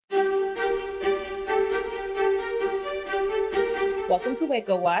Welcome to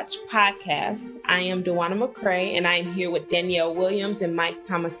Waco Watch podcast. I am Dewana McCray, and I am here with Danielle Williams and Mike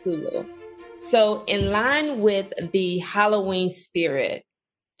Tomasulu. So, in line with the Halloween spirit,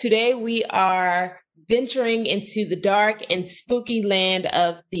 today we are venturing into the dark and spooky land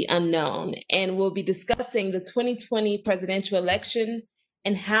of the unknown, and we'll be discussing the 2020 presidential election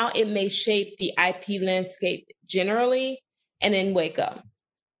and how it may shape the IP landscape generally and in Waco.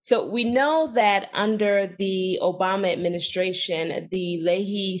 So we know that under the Obama administration, the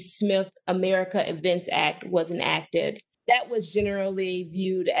Leahy-Smith America Invents Act was enacted. That was generally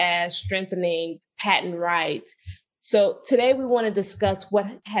viewed as strengthening patent rights. So today we want to discuss what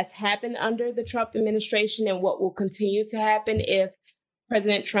has happened under the Trump administration and what will continue to happen if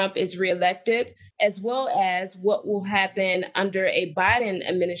President Trump is reelected, as well as what will happen under a Biden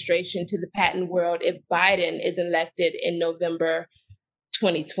administration to the patent world if Biden is elected in November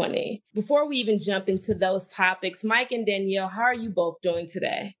 2020. Before we even jump into those topics, Mike and Danielle, how are you both doing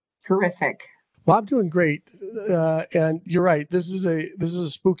today? Terrific. Well, I'm doing great, and you're right. This is a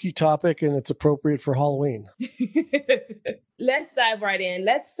spooky topic, and it's appropriate for Halloween. Let's dive right in.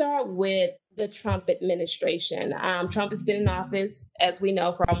 Let's start with the Trump administration. Trump has been in office, as we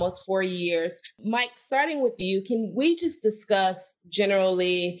know, for almost 4 years. Mike, starting with you, can we just discuss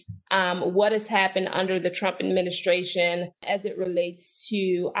generally what has happened under the Trump administration as it relates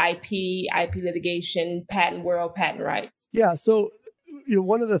to IP litigation, patent world, patent rights? Yeah. So,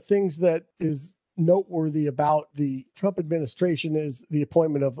 one of the things that is noteworthy about the Trump administration is the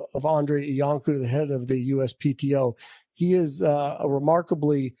appointment of Andrei Iancu to the head of the USPTO. He is a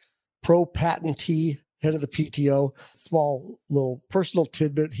remarkably pro-patentee head of the PTO. Small little personal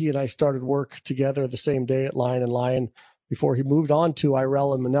tidbit. He and I started work together the same day at Lion & Lion before he moved on to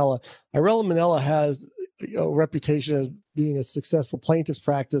Irell & Manella. Irell & Manella has a reputation as being a successful plaintiff's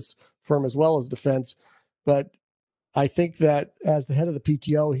practice firm as well as defense. But I think that as the head of the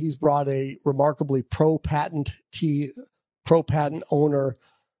PTO, he's brought a remarkably pro-patent owner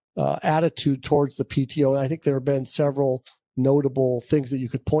attitude towards the PTO. And I think there have been several notable things that you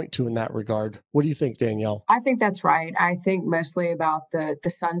could point to in that regard. What do you think, Danielle? I think that's right. I think mostly about the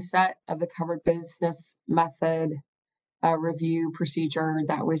sunset of the covered business method review procedure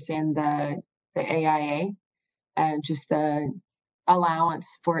that was in the AIA, and just the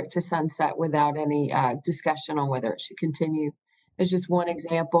allowance for it to sunset without any discussion on whether it should continue is just one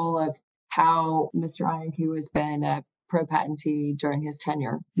example of how Mr. Iancu has been a pro-patentee during his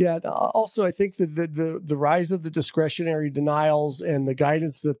tenure. Yeah. Also, I think that the rise of the discretionary denials and the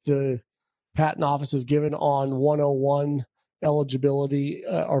guidance that the Patent Office has given on 101 eligibility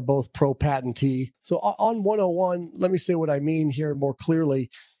are both pro-patentee. So on 101, let me say what I mean here more clearly.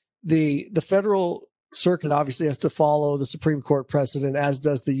 The Federal Circuit obviously has to follow the Supreme Court precedent, as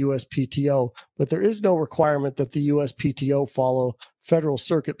does the USPTO, but there is no requirement that the USPTO follow Federal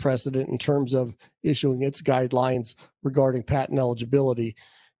Circuit precedent in terms of issuing its guidelines regarding patent eligibility.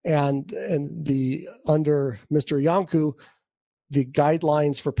 And under Mr. Iancu, the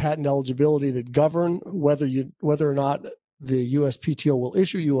guidelines for patent eligibility that govern whether or not the USPTO will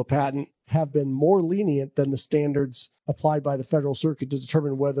issue you a patent have been more lenient than the standards applied by the Federal Circuit to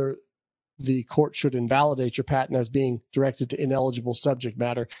determine whether the court should invalidate your patent as being directed to ineligible subject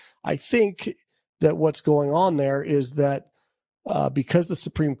matter. I think that what's going on there is that because the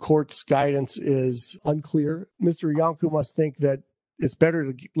Supreme Court's guidance is unclear, Mr. Iancu must think that it's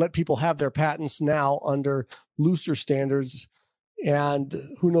better to let people have their patents now under looser standards,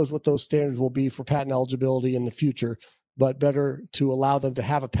 and who knows what those standards will be for patent eligibility in the future, but better to allow them to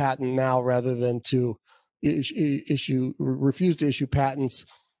have a patent now rather than to refuse to issue patents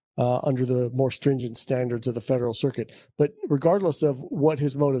under the more stringent standards of the Federal Circuit. But regardless of what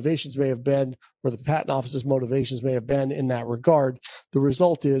his motivations may have been, or the Patent Office's motivations may have been in that regard, the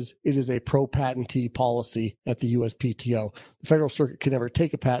result is it is a pro-patentee policy at the USPTO. The Federal Circuit can never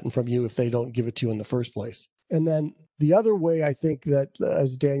take a patent from you if they don't give it to you in the first place. And then the other way I think that,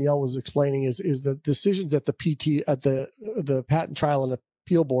 as Danielle was explaining, is the decisions at the Patent Trial and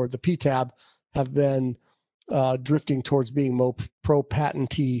Appeal Board, the PTAB, have been drifting towards being more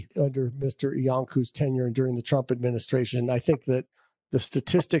pro-patentee under Mr. Iancu's tenure and during the Trump administration. I think that the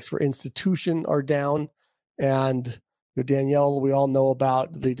statistics for institution are down, and Danielle, we all know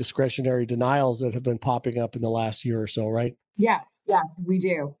about the discretionary denials that have been popping up in the last year or so, right? Yeah, we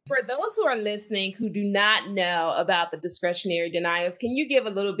do. For those who are listening who do not know about the discretionary denials, can you give a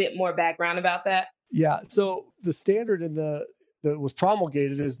little bit more background about that? Yeah, so the standard that was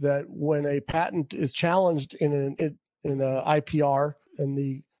promulgated is that when a patent is challenged in an IPR and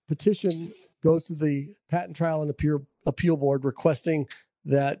the petition goes to the Patent Trial and Appeal Board requesting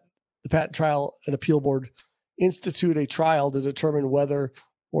that the Patent Trial and Appeal Board institute a trial to determine whether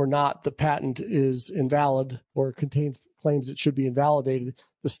or not the patent is invalid or contains claims it should be invalidated,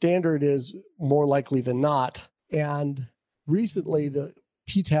 the standard is more likely than not. And recently, the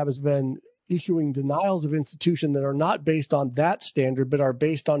PTAB has been issuing denials of institution that are not based on that standard, but are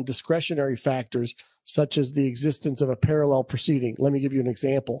based on discretionary factors, such as the existence of a parallel proceeding. Let me give you an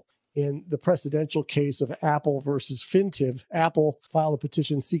example. In the precedential case of Apple versus Fintiv, Apple filed a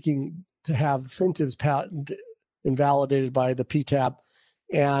petition seeking to have Fintiv's patent invalidated by the PTAB,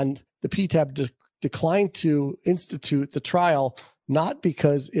 and the PTAB declined to institute the trial, not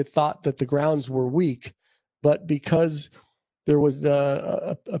because it thought that the grounds were weak, but because there was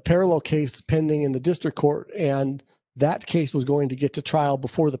a parallel case pending in the district court, and that case was going to get to trial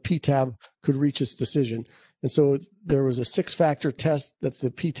before the PTAB could reach its decision. And so there was a 6-factor test that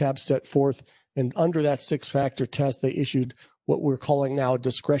the PTAB set forth, and under that 6-factor test, they issued what we're calling now a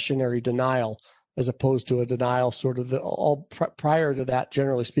discretionary denial, as opposed to a denial sort of prior to that.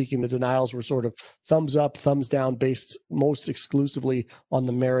 Generally speaking, the denials were sort of thumbs up, thumbs down, based most exclusively on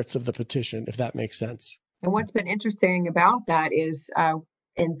the merits of the petition, if that makes sense. And what's been interesting about that is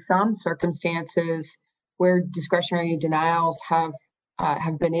in some circumstances where discretionary denials have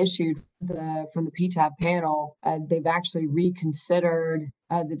been issued from the PTAB panel, they've actually reconsidered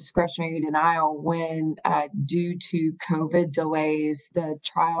the discretionary denial when, due to COVID delays, the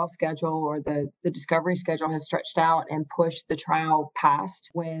trial schedule or the discovery schedule has stretched out and pushed the trial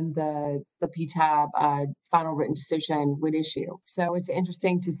past when the PTAB final written decision would issue. So it's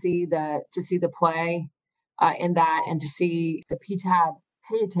interesting to see the play in that, and to see the PTAB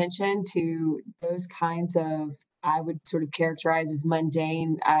pay attention to those kinds of, I would sort of characterize as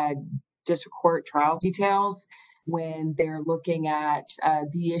mundane district court trial details when they're looking at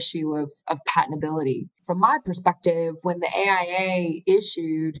the issue of patentability. From my perspective, when the AIA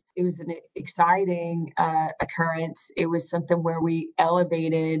issued, it was an exciting occurrence. It was something where we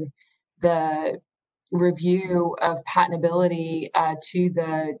elevated the review of patentability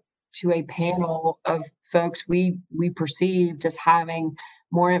to a panel of folks we perceived as having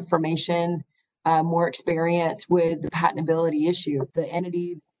more information, more experience with the patentability issue. The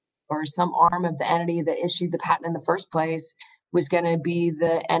entity or some arm of the entity that issued the patent in the first place was going to be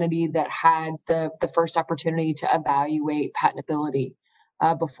the entity that had the first opportunity to evaluate patentability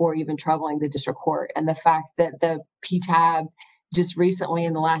before even troubling the district court. And the fact that the PTAB just recently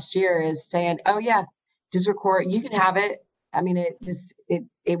in the last year is saying, oh yeah, district court, you can have it. I mean,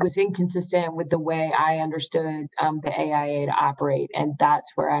 it was inconsistent with the way I understood the AIA to operate. And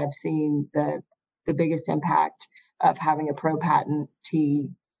that's where I've seen the biggest impact of having a pro-patentee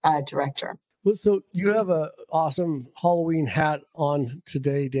director. Well, so you have an awesome Halloween hat on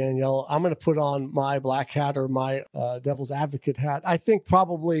today, Danielle. I'm going to put on my black hat, or my devil's advocate hat. I think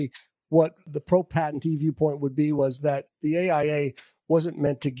probably what the pro-patentee viewpoint would be was that the AIA wasn't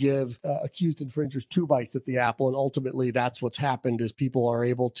meant to give accused infringers 2 bites at the apple. And ultimately, that's what's happened, is people are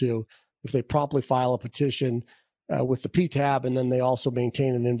able to, if they promptly file a petition with the PTAB, and then they also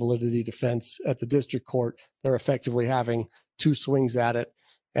maintain an invalidity defense at the district court, they're effectively having 2 swings at it.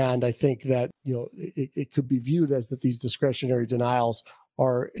 And I think that, it could be viewed as that these discretionary denials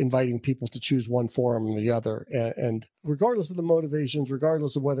are inviting people to choose one forum or the other. And regardless of the motivations,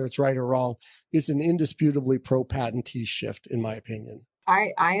 regardless of whether it's right or wrong, it's an indisputably pro-patentee shift, in my opinion.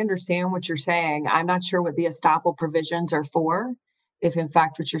 I understand what you're saying. I'm not sure what the estoppel provisions are for, if in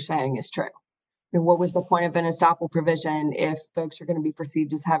fact what you're saying is true. I mean, what was the point of an estoppel provision if folks are going to be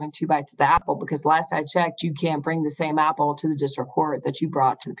perceived as having 2 bites of the apple? Because last I checked, you can't bring the same apple to the district court that you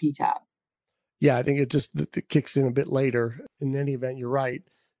brought to the PTAB. Yeah, I think it kicks in a bit later. In any event, you're right.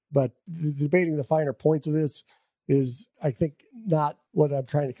 But debating the finer points of this is, I think, not what I'm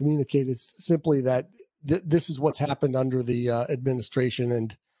trying to communicate. Is simply that this is what's happened under the administration,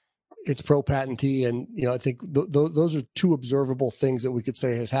 and it's pro-patentee. And, I think those are 2 observable things that we could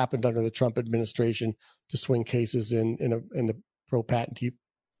say has happened under the Trump administration to swing cases in a pro-patentee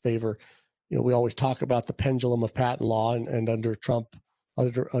favor. We always talk about the pendulum of patent law, and under Trump,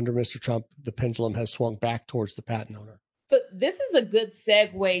 under Mr. Trump, the pendulum has swung back towards the patent owner. So this is a good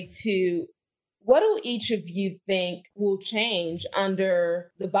segue to, what do each of you think will change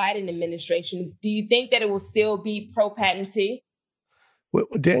under the Biden administration? Do you think that it will still be pro-patentee? Well,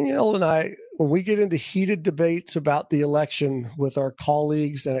 Danielle and I, when we get into heated debates about the election with our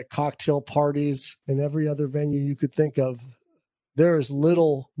colleagues and at cocktail parties and every other venue you could think of, there is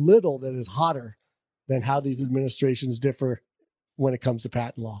little that is hotter than how these administrations differ when it comes to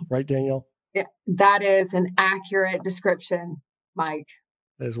patent law. Right, Danielle? Yeah, that is an accurate description, Mike.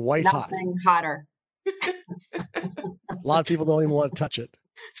 It is white Nothing hotter. A lot of people don't even want to touch it.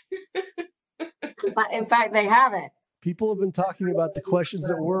 In fact, they haven't. People have been talking about the questions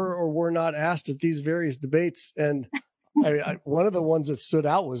that were or were not asked at these various debates. And one of the ones that stood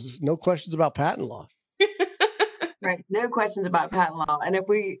out was no questions about patent law. Right. No questions about patent law. And if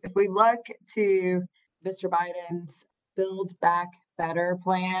we look to Mr. Biden's Build Back Better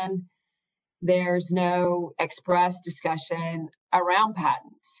plan, there's no express discussion around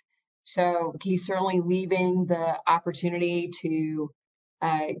patents. So he's certainly leaving the opportunity to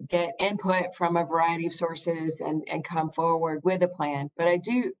get input from a variety of sources and come forward with a plan. But I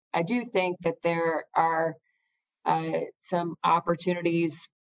do think that there are some opportunities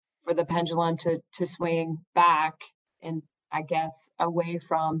for the pendulum to swing back and I guess away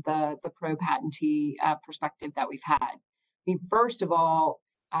from the pro patentee perspective that we've had. I mean, first of all,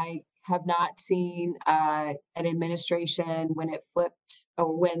 I have not seen an administration when it flipped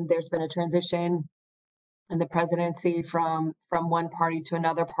or when there's been a transition in the presidency from one party to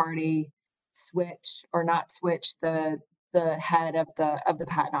another party switch or not switch the head of the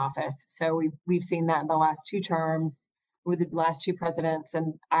patent office. So we've seen that in the last two terms with the last two presidents,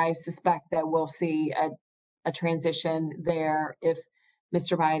 and I suspect that we'll see a transition there if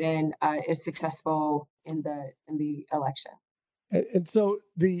Mr. Biden is successful in the election. And so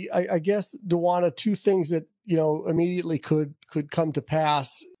I guess, Dewana, two things that, immediately could come to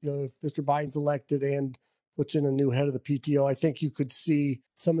pass, if Mr. Biden's elected and puts in a new head of the PTO, I think you could see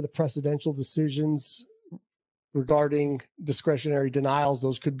some of the precedential decisions regarding discretionary denials.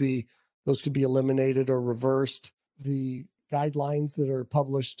 Those could be eliminated or reversed. The guidelines that are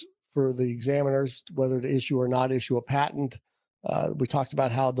published for the examiners, whether to issue or not issue a patent. We talked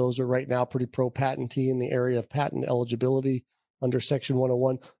about how those are right now pretty pro-patentee in the area of patent eligibility under Section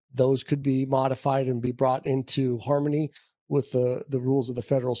 101. Those could be modified and be brought into harmony with the rules of the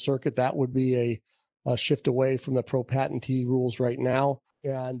Federal Circuit. That would be a shift away from the pro-patentee rules right now.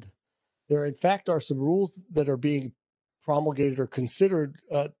 And there, in fact, are some rules that are being promulgated or considered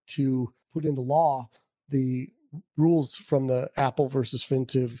to put into law. The rules from the Apple versus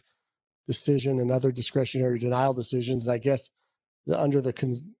Fintiv decision and other discretionary denial decisions. And I guess under the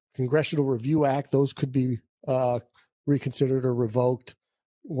Congressional Review Act, those could be reconsidered or revoked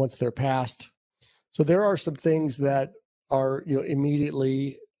once they're passed. So there are some things that are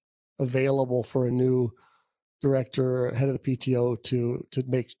immediately available for a new director, head of the PTO, to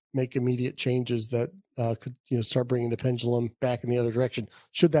make immediate changes that could start bringing the pendulum back in the other direction,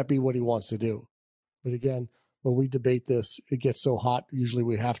 should that be what he wants to do. But again, when we debate this, it gets so hot. Usually,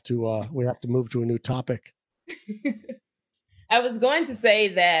 we have to move to a new topic. I was going to say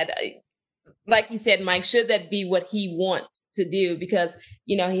that, like you said, Mike, should that be what he wants to do? Because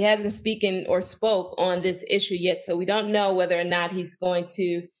he hasn't spoken or spoke on this issue yet, so we don't know whether or not he's going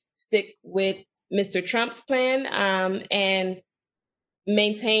to stick with Mr. Trump's plan and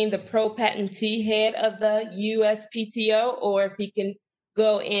maintain the pro-patentee head of the USPTO, or if he can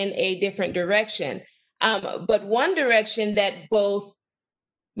go in a different direction. But one direction that both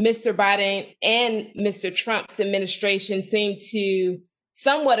Mr. Biden and Mr. Trump's administration seem to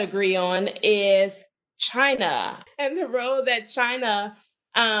somewhat agree on is China and the role that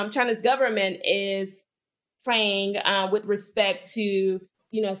China's government is playing with respect to,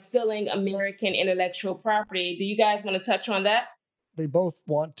 stealing American intellectual property. Do you guys want to touch on that? They both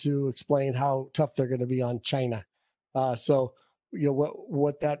want to explain how tough they're going to be on China. So,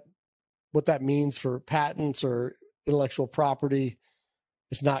 what that means for patents or intellectual property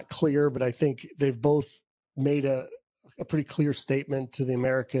is not clear, but I think they've both made a pretty clear statement to the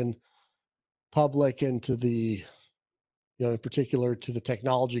American public and to the, in particular to the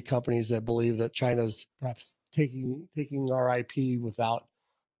technology companies that believe that China's perhaps taking our IP without,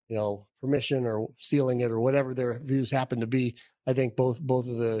 permission or stealing it or whatever their views happen to be. I think both of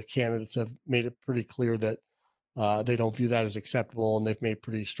the candidates have made it pretty clear that they don't view that as acceptable, and they've made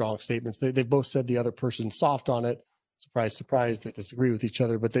pretty strong statements. They've both said the other person's soft on it. Surprise, surprise, they disagree with each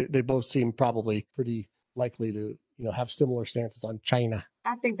other, but they both seem probably pretty likely to, have similar stances on China.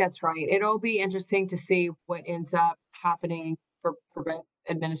 I think that's right. It'll be interesting to see what ends up happening for both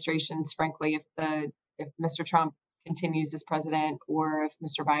administrations, frankly, if Mr. Trump continues as president or if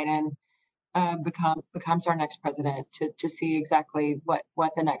Mr. Biden becomes our next president, to see exactly what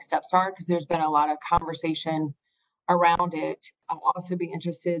the next steps are, because there's been a lot of conversation around it. I'll also be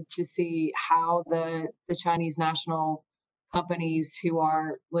interested to see how the Chinese national companies who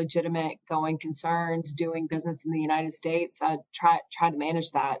are legitimate going concerns doing business in the United States try to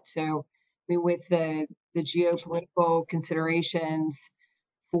manage that. So, with the geopolitical considerations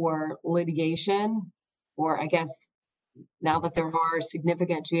for litigation, or I guess now that there are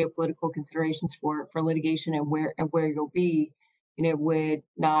significant geopolitical considerations for litigation and where you'll be, would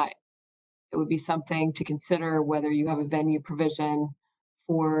not it would be something to consider whether you have a venue provision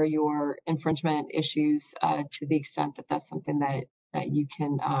for your infringement issues, to the extent that that's something that you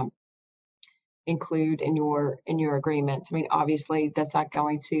can include in your agreements. I mean, obviously, that's not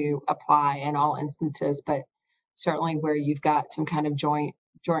going to apply in all instances, but certainly where you've got some kind of joint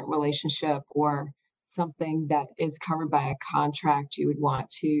relationship or something that is covered by a contract, you would want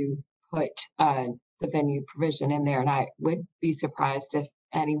to put the venue provision in there. And I would be surprised if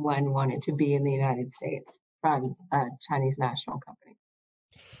anyone wanted to be in the United States from a Chinese national company.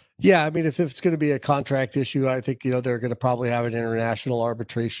 Yeah, I mean, if it's going to be a contract issue, I think, they're going to probably have an international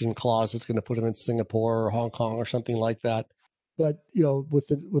arbitration clause that's going to put them in Singapore or Hong Kong or something like that. But, with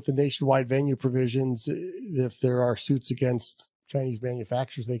the nationwide venue provisions, if there are suits against Chinese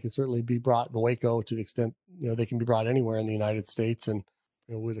manufacturers, they can certainly be brought in Waco to the extent, they can be brought anywhere in the United States. And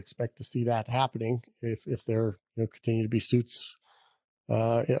we'd expect to see that happening if there continue to be suits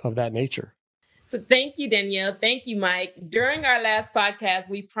of that nature. So thank you, Danielle. Thank you, Mike. During our last podcast,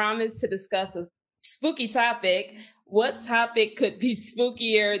 we promised to discuss a spooky topic. What topic could be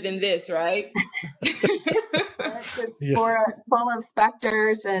spookier than this, right? It's full of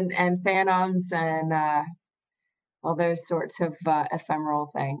specters and phantoms and all those sorts of ephemeral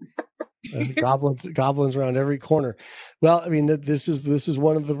things. Goblins around every corner. Well, I mean, this is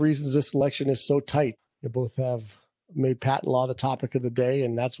one of the reasons this election is so tight. They both have made patent law the topic of the day,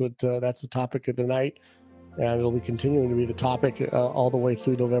 and that's the topic of the night, and it'll be continuing to be the topic all the way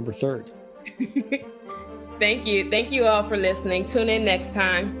through November 3rd. Thank you all for listening. Tune in next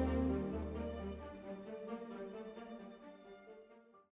time.